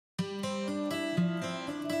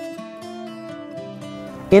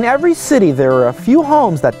In every city, there are a few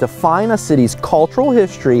homes that define a city's cultural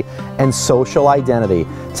history and social identity.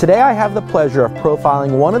 Today, I have the pleasure of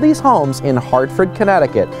profiling one of these homes in Hartford,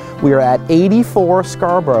 Connecticut. We are at 84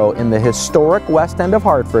 Scarborough in the historic West End of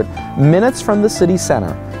Hartford, minutes from the city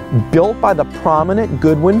center. Built by the prominent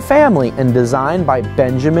Goodwin family and designed by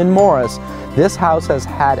Benjamin Morris, this house has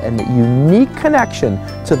had a unique connection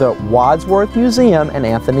to the Wadsworth Museum and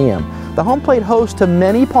Athenaeum. The home played host to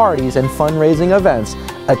many parties and fundraising events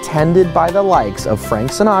attended by the likes of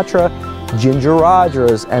Frank Sinatra,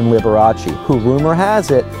 Rogers and Liberace, who rumor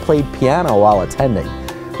has it played piano while attending.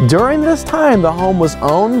 During this time, the home was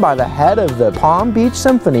owned by the head of the Palm Beach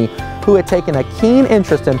Symphony, who had taken a keen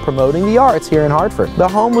interest in promoting the arts here in Hartford. The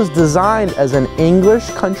home was designed as an English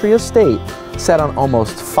country estate set on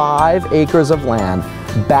almost 5 acres of land,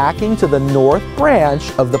 backing to the north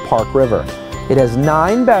branch of the Park River. It has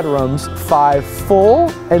 9 bedrooms, 5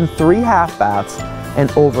 full and 3 half baths, and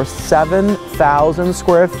over 7,000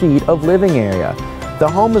 square feet of living area. The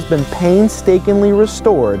home has been painstakingly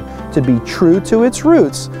restored to be true to its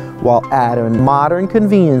roots, while adding modern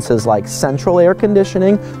conveniences like central air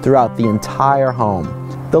conditioning throughout the entire home.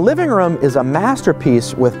 The living room is a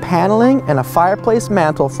masterpiece with paneling and a fireplace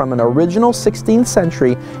mantel from an original 16th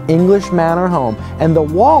century English manor home, and the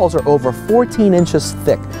walls are over 14 inches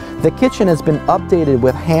thick. The kitchen has been updated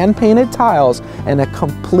with hand-painted tiles and a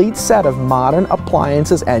complete set of modern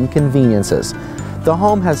appliances and conveniences. The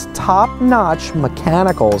home has top-notch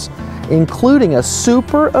mechanicals, including a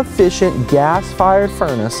super efficient gas-fired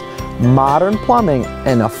furnace, modern plumbing,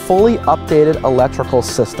 and a fully updated electrical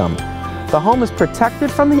system. The home is protected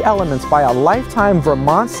from the elements by a lifetime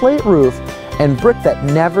Vermont slate roof and brick that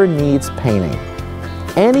never needs painting.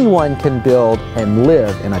 Anyone can build and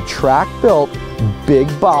live in a tract-built,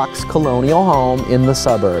 big-box colonial home in the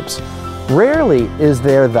suburbs. Rarely is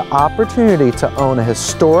there the opportunity to own a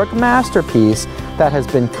historic masterpiece that has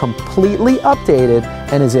been completely updated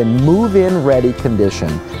and is in move-in ready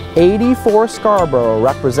condition. 84 Scarborough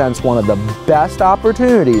represents one of the best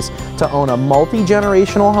opportunities to own a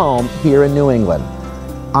multi-generational home here in New England.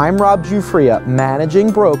 I'm Rob Giuffria,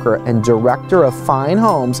 Managing Broker and Director of Fine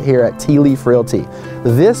Homes here at Tea Leaf Realty.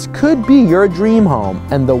 This could be your dream home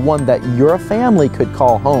and the one that your family could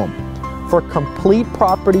call home. For complete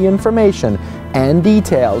property information and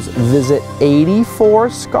details, visit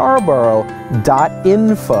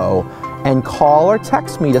 84scarborough.info and call or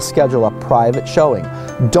text me to schedule a private showing.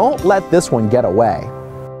 Don't let this one get away.